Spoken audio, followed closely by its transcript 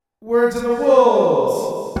Words of the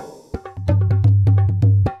Wolves!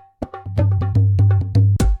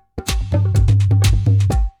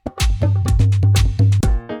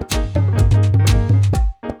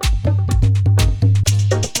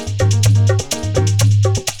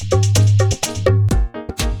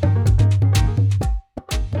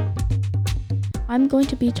 I'm going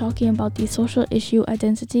to be talking about the social issue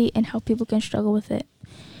identity and how people can struggle with it.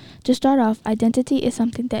 To start off, identity is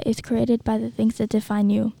something that is created by the things that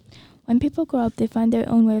define you. When people grow up, they find their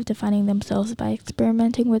own way of defining themselves by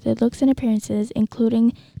experimenting with their looks and appearances,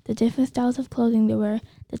 including the different styles of clothing they wear,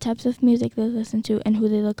 the types of music they listen to, and who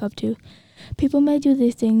they look up to. People may do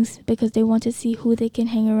these things because they want to see who they can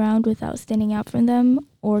hang around without standing out from them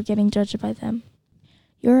or getting judged by them.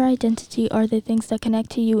 Your identity are the things that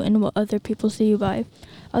connect to you and what other people see you by.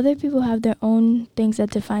 Other people have their own things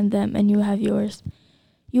that define them, and you have yours.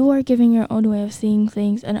 You are giving your own way of seeing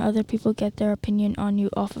things, and other people get their opinion on you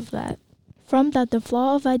off of that. From that, the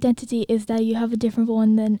flaw of identity is that you have a different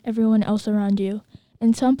one than everyone else around you.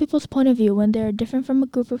 In some people's point of view, when they are different from a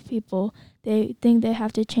group of people, they think they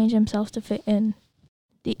have to change themselves to fit in.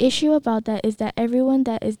 The issue about that is that everyone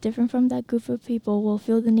that is different from that group of people will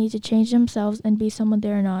feel the need to change themselves and be someone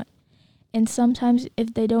they are not. And sometimes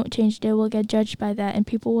if they don't change, they will get judged by that, and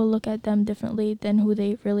people will look at them differently than who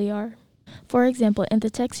they really are. For example, in the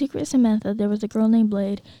text Secret Samantha, there was a girl named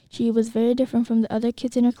Blade. She was very different from the other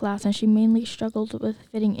kids in her class, and she mainly struggled with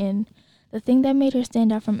fitting in. The thing that made her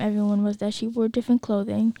stand out from everyone was that she wore different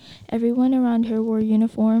clothing. Everyone around her wore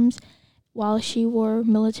uniforms, while she wore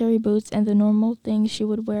military boots and the normal things she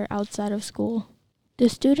would wear outside of school. The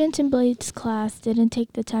students in Blade's class didn't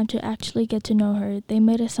take the time to actually get to know her. They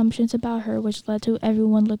made assumptions about her, which led to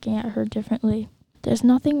everyone looking at her differently. There's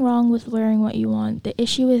nothing wrong with wearing what you want. The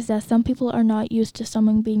issue is that some people are not used to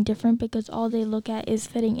someone being different because all they look at is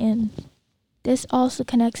fitting in. This also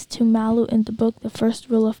connects to Malu in the book The First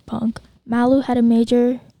Rule of Punk. Malu had a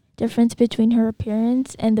major difference between her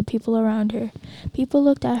appearance and the people around her. People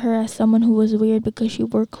looked at her as someone who was weird because she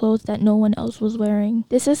wore clothes that no one else was wearing.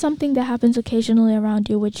 This is something that happens occasionally around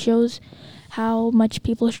you, which shows how much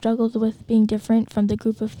people struggled with being different from the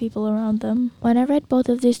group of people around them. When I read both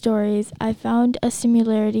of these stories, I found a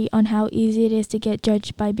similarity on how easy it is to get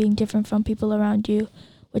judged by being different from people around you,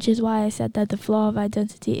 which is why I said that the flaw of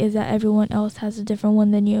identity is that everyone else has a different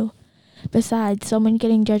one than you. Besides, someone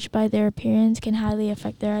getting judged by their appearance can highly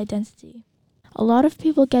affect their identity. A lot of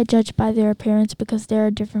people get judged by their appearance because they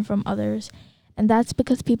are different from others, and that's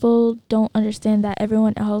because people don't understand that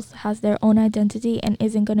everyone else has their own identity and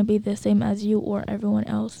isn't going to be the same as you or everyone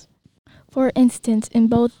else. For instance, in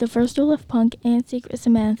both The First Rule of Punk and Secret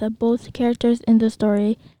Samantha, both characters in the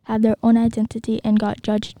story had their own identity and got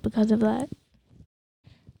judged because of that.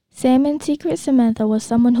 Sam in Secret Samantha was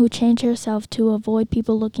someone who changed herself to avoid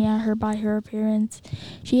people looking at her by her appearance.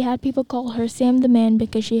 She had people call her Sam the Man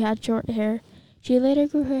because she had short hair. She later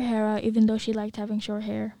grew her hair out even though she liked having short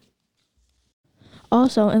hair.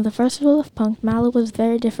 Also, in The First Rule of Punk, Malu was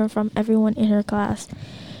very different from everyone in her class.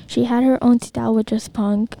 She had her own style, which was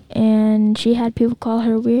punk, and she had people call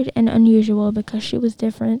her weird and unusual because she was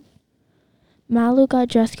different. Malu got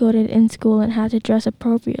dress coded in school and had to dress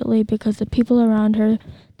appropriately because the people around her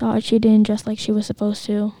thought she didn't dress like she was supposed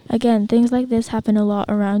to. Again, things like this happen a lot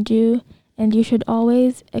around you, and you should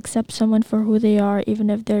always accept someone for who they are, even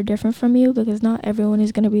if they're different from you, because not everyone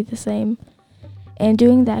is going to be the same. And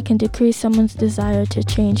doing that can decrease someone's desire to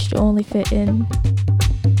change to only fit in.